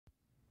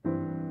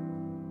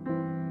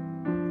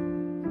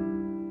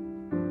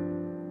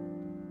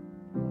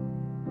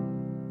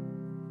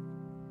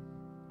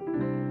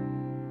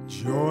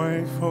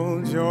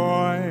Joyful,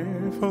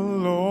 joyful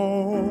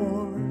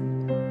Lord,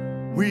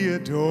 we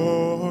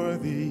adore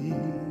thee.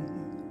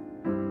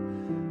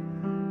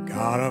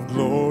 God of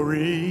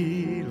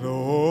glory,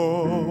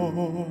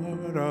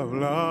 Lord of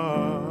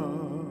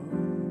love.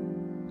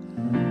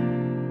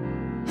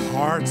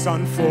 Hearts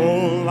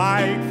unfold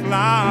like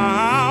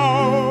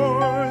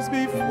flowers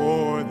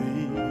before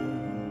thee.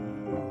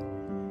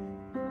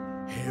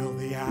 Hail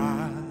thee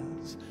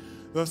as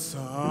the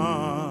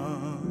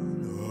sun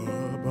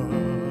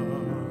above.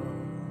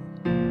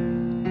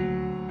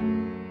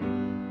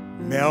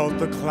 Melt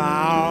the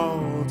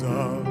clouds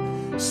of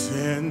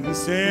sin,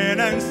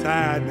 sin and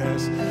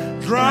sadness.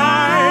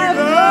 Drive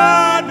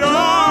the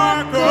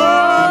dark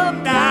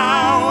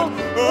down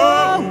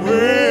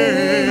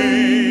away.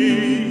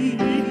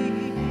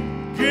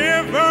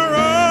 Giver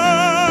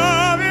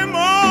of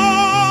immortal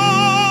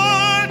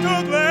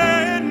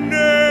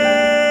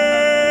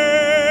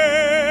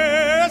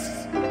gladness,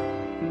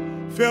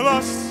 fill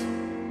us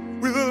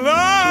with light.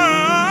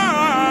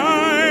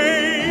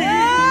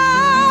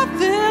 Yeah,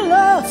 fill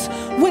us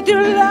with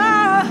your light.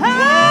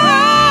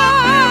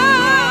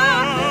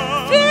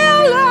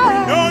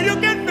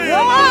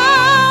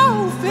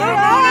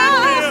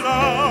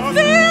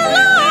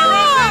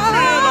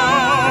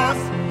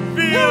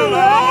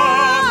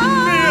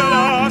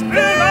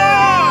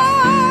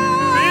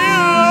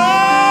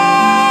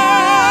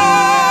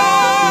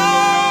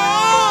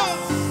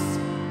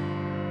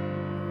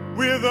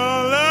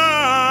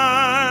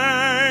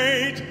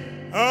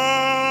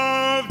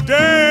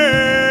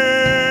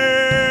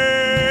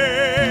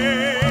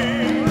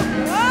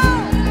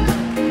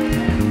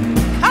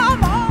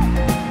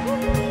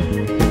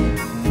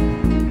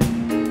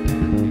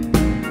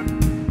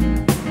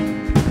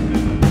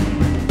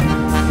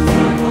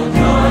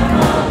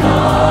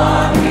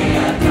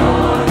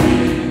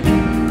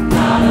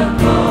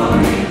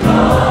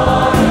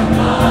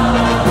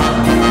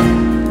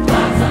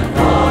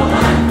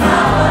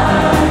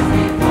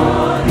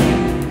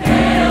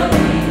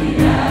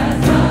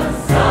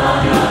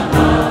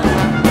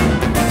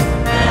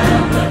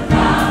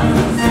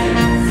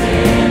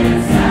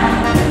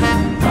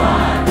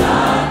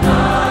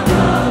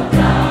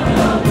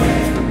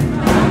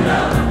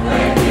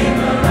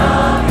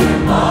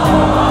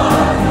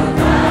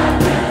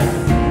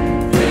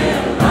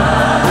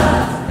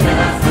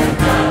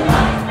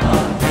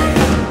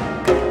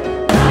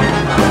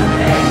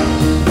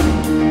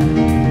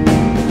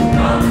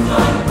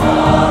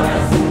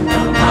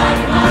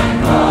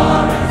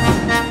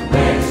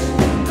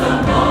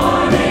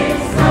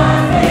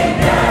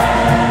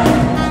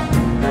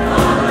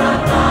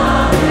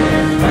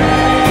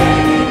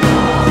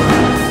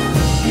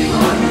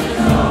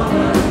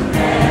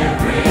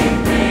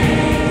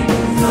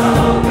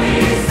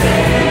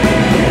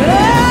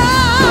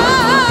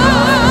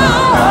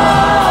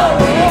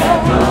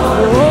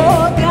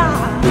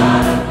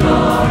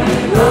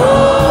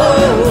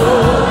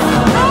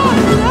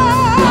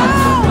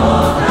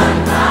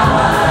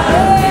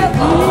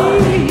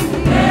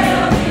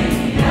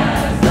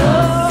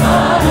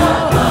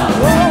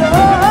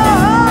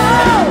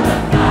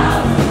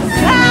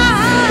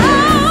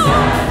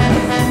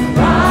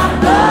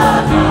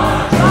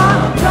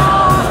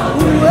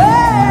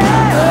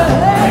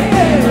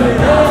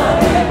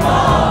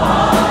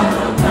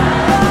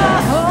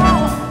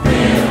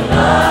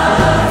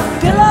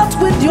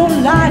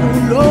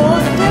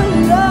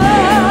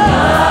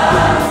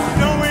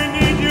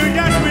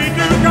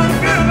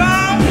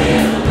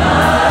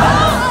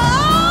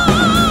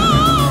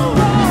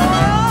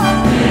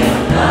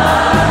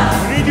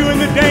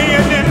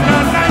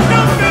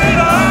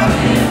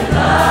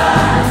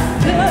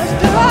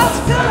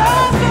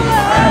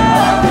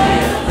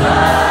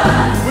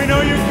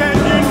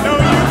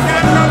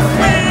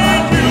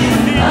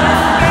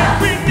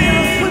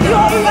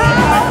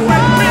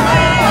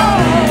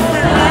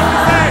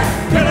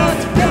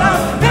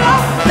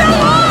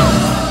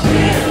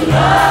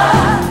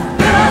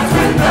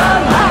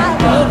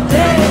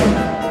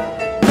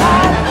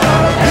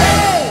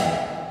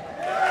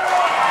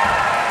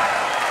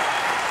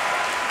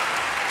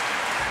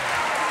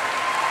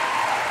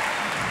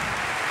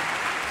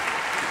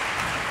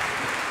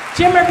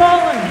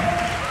 Bolden,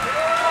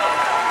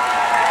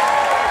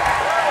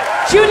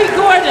 Judi,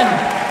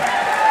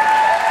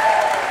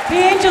 the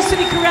Angel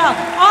City Chorale.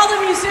 All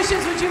the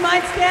musicians, would you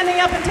mind standing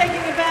up and taking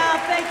a bow?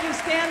 Thank you.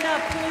 Stand up,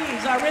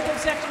 please. Our rhythm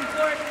section,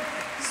 Gordon,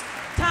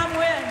 Tom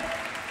Wynn,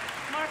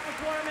 Mark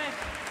McCormick,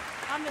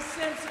 on the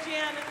synths,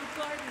 Janet and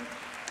Gordon,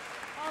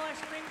 all our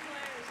string players.